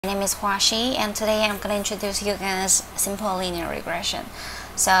My name is Huaxi, and today I'm going to introduce you guys simple linear regression.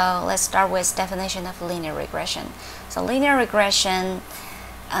 So let's start with definition of linear regression. So linear regression,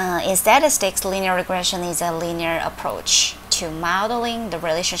 in statistics, linear regression is a linear approach to modeling the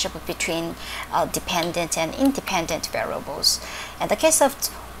relationship between dependent and independent variables. In the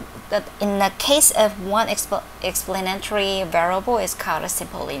case of one explanatory variable is called a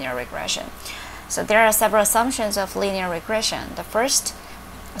simple linear regression. So there are several assumptions of linear regression. The first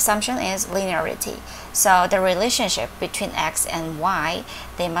assumption is linearity. So the relationship between x and y,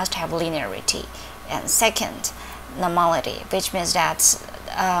 they must have linearity. And second, normality, which means that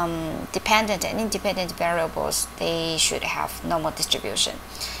dependent and independent variables, they should have normal distribution.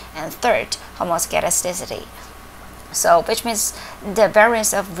 And third, homoscedasticity. So which means the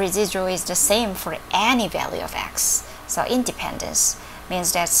variance of residual is the same for any value of x. So independence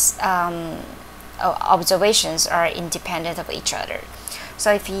means that observations are independent of each other.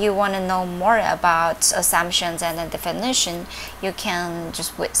 So if you want to know more about assumptions and the definition, you can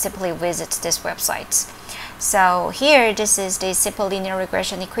just simply visit this website. So here, this is the simple linear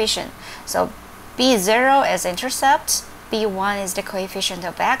regression equation. So B0 is intercept, B1 is the coefficient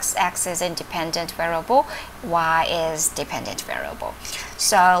of x, x is independent variable, y is dependent variable.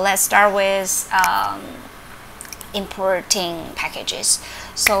 So let's start with importing packages.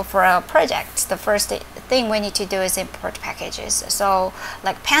 So for a project, the first thing we need to do is import packages. So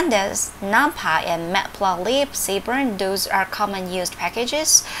like pandas, numpy, and matplotlib, seaborn, those are common used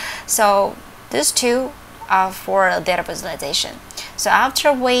packages. So these two are for data visualization. So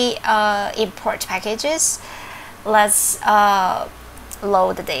after we import packages, let's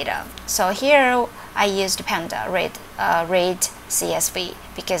load the data. So here I used panda read CSV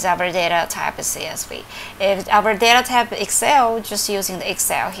because our data type is CSV. If our data type Excel, just using the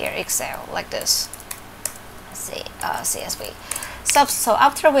Excel here, Excel like this. Let's see, CSV. So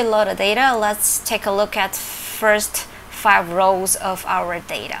after we load the data, let's take a look at first 5 rows of our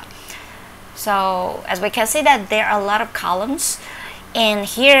data. So as we can see that there are a lot of columns. And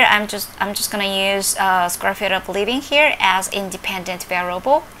here I'm just gonna use square foot of living here as independent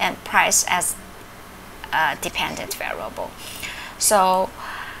variable and price as dependent variable. So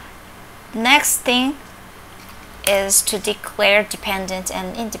next thing is to declare dependent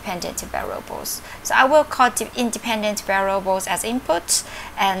and independent variables. So I will call the independent variables as input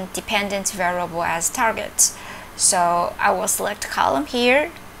and dependent variable as target. So I will select column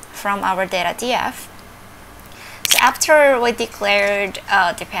here from our data df. So after we declared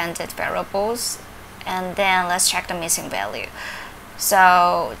dependent variables, and then let's check the missing value.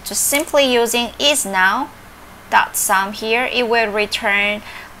 So just simply using isNow.sum here, it will return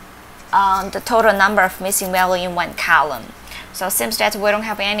the total number of missing value in one column. So it seems that we don't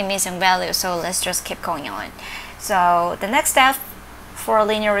have any missing value, so let's just keep going on. So the next step for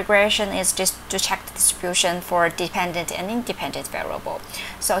linear regression is just to check the distribution for dependent and independent variable.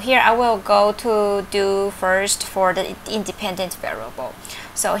 So here I will go to do first for the independent variable.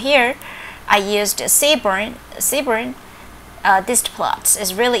 So here I used seaborn dist plots.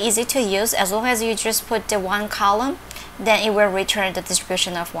 It's really easy to use. As long as you just put the one column, then it will return the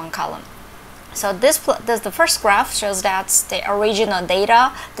distribution of one column. So the first graph shows that the original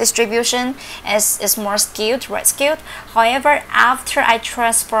data distribution is more skewed, right skewed. However, after I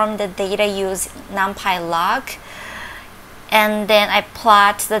transform the data using numpy log, and then I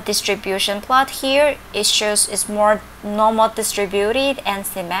plot the distribution plot here, it shows it's more normal distributed and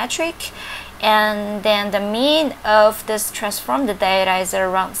symmetric. And then the mean of this transformed data is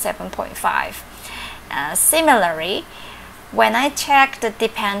around 7.5. Similarly, when I check the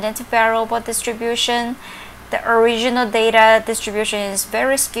dependent variable distribution, the original data distribution is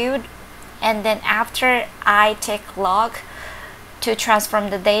very skewed, and then after I take log to transform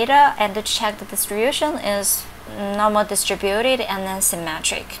the data and to check the distribution is normal distributed and then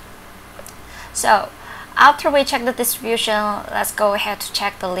symmetric. So after we check the distribution, let's go ahead to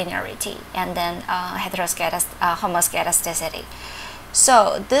check the linearity and then homoscedasticity.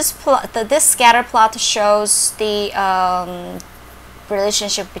 So this scatter plot shows the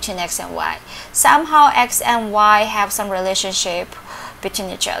relationship between x and y. Somehow x and y have some relationship between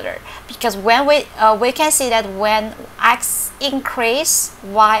each other, because when we can see that when x increases,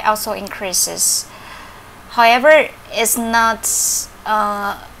 y also increases. However, it's not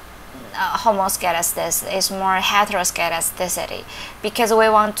homoscedasticity, it's more heteroscedasticity, because we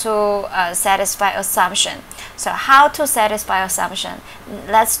want to satisfy assumption. So how to satisfy assumption?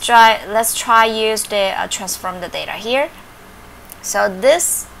 Let's try use the transform the data here. So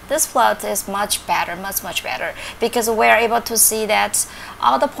this plot is much better, much better, because we are able to see that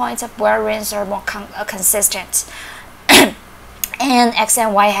all the points of variance are more consistent. and x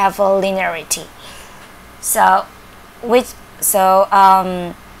and y have a linearity. So which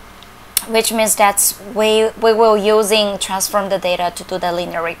means that we will using transform the data to do the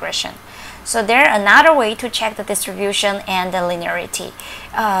linear regression. So there another way to check the distribution and the linearity.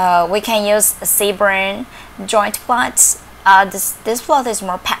 We can use seaborn joint plots. This plot is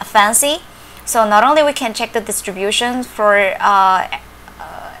more fancy. So not only we can check the distribution for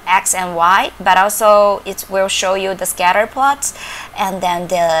x and y, but also it will show you the scatter plots and then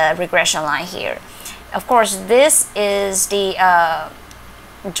the regression line here. Of course, this is the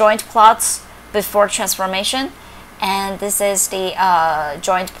joint plots before transformation, and this is the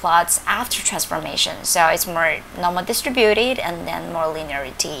joint plots after transformation. So it's more normal distributed and then more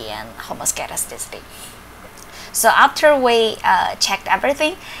linearity and homoscedasticity. So after we checked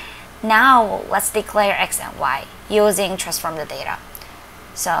everything, now let's declare x and y using transform the data.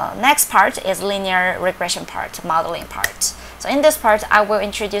 So next part is linear regression part, modeling part. So in this part, I will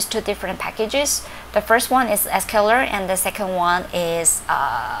introduce two different packages. The first one is sklearn and the second one is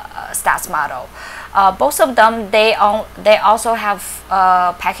statsmodel. Both of them, they also have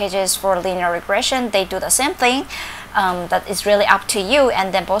packages for linear regression. They do the same thing. That is really up to you.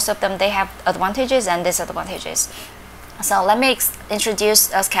 And then both of them, they have advantages and disadvantages. So let me introduce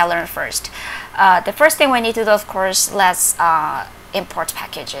sklearn first. The first thing we need to do, of course, let's import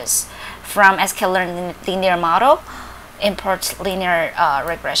packages from sklearn linear model. Import linear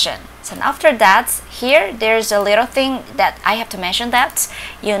regression. So after that, here there's a little thing that I have to mention, that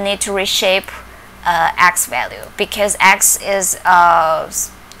you need to reshape x value, because x is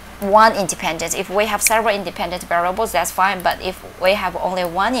one independent. If we have several independent variables, that's fine, but if we have only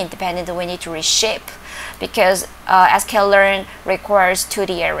one independent, we need to reshape, because sklearn requires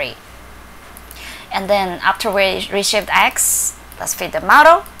 2D array. And then after we reshaped x, let's fit the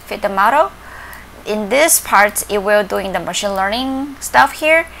model. In this part, it will doing the machine learning stuff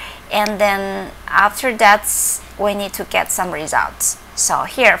here, and then after that we need to get some results. So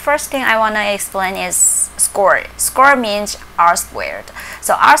here, first thing I want to explain is score. Score means r squared.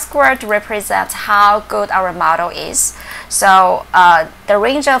 So r squared represents how good our model is. So the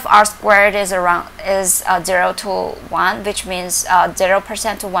range of r squared is 0 to 1, which means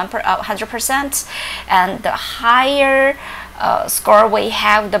 0% to 100%, and the higher score we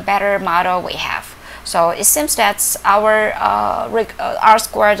have, the better model we have. So it seems that our r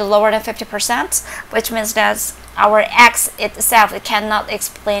squared lower than 50%, which means that our x itself cannot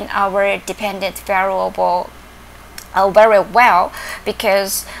explain our dependent variable very well,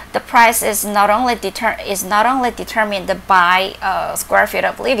 because the price is not only determined by square feet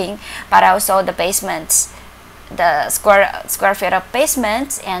of living, but also the basement, the square feet of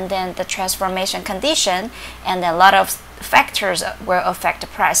basement, and then the transformation condition, and a lot of factors will affect the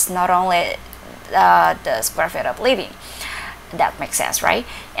price, not only the square feet of living. That makes sense, right?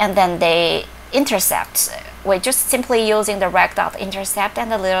 And then the intercept, we're just simply using the rect dot intercept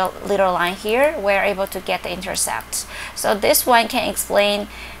and the little line here, we're able to get the intercept. So this one can explain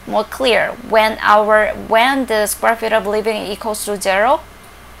more clear when the square feet of living equals to 0,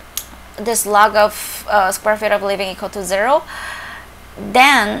 this log of square feet of living equal to 0,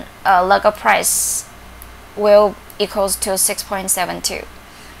 then log of price will equals to 6.72.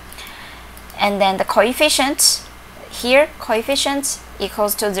 And then the coefficient here, coefficient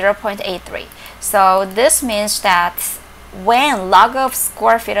equals to 0.83. So this means that when log of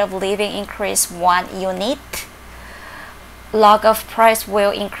square feet of living increase 1 unit, log of price will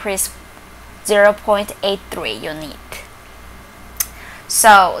increase 0.83 unit.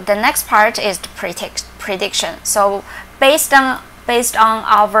 So the next part is the prediction. So based on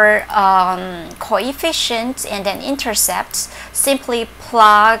our coefficients and then intercepts, simply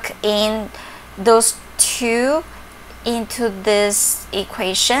plug in those two into this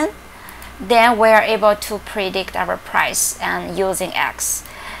equation, then we are able to predict our price and using x.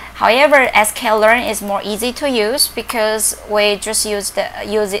 However, sklearn is more easy to use because we just use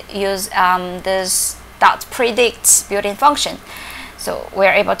this dot predict built-in function. So we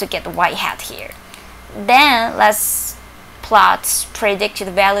are able to get the y hat here. Then let's plot predicted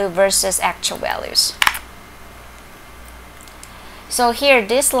value versus actual values. So here,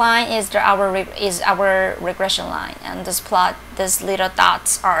 this line is our regression line, and this plot, these little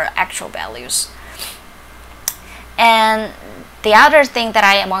dots are actual values. And the other thing that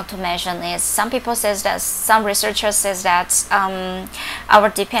I want to mention is some researchers says that our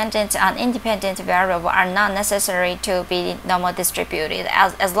dependent and independent variable are not necessary to be normal distributed,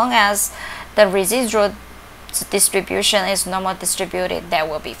 as long as the residual distribution is normal distributed, that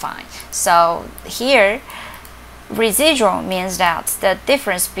will be fine. So here, residual means that the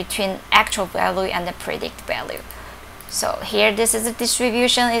difference between actual value and the predict value. So here, this is the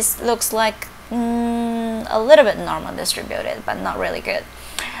distribution. It looks like a little bit normal distributed, but not really good.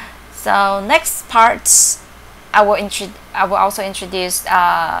 So next parts, I will also introduce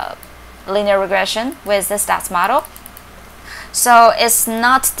linear regression with the stats model. So it's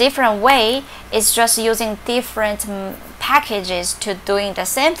not different way, it's just using different packages to doing the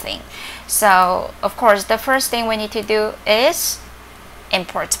same thing. So of course, the first thing we need to do is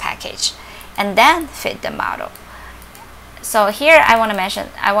import package and then fit the model. So here I want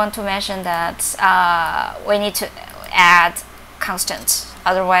to mention that we need to add constants,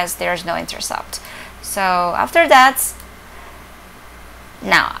 otherwise there's no intercept. So after that,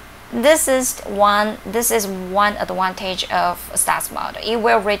 now this is one advantage of stats model. It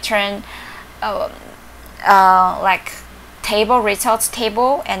will return like results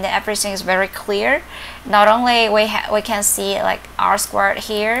table, and everything is very clear. Not only we can see like r squared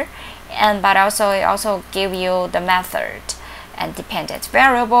here, but also it also give you the method and dependent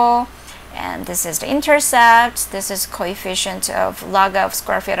variable, and this is the intercept, this is coefficient of log of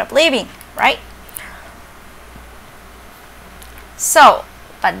square feet of living, right? So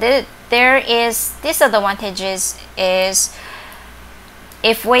but there is disadvantages is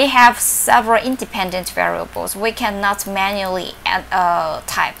if we have several independent variables, we cannot manually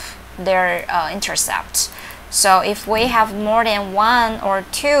type their intercept. So if we have more than one or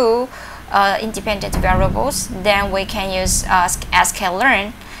two independent variables, then we can use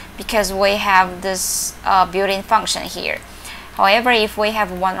sklearn, because we have this built-in function here. However, if we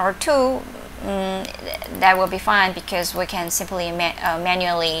have one or two, that will be fine, because we can simply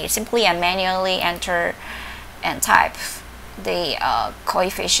manually enter and type the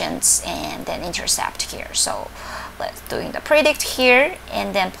coefficients and then intercept here. So let's doing the predict here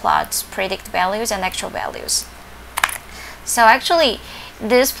and then plot predict values and actual values. So actually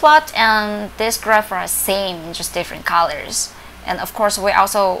this plot and this graph are same, just different colors, and of course we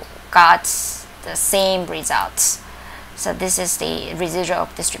also got the same results. So this is the residual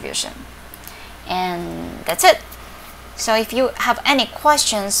distribution, and that's it. So if you have any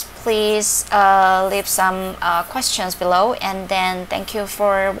questions, please leave some questions below, and then thank you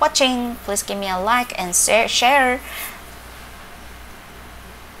for watching. Please give me a like and share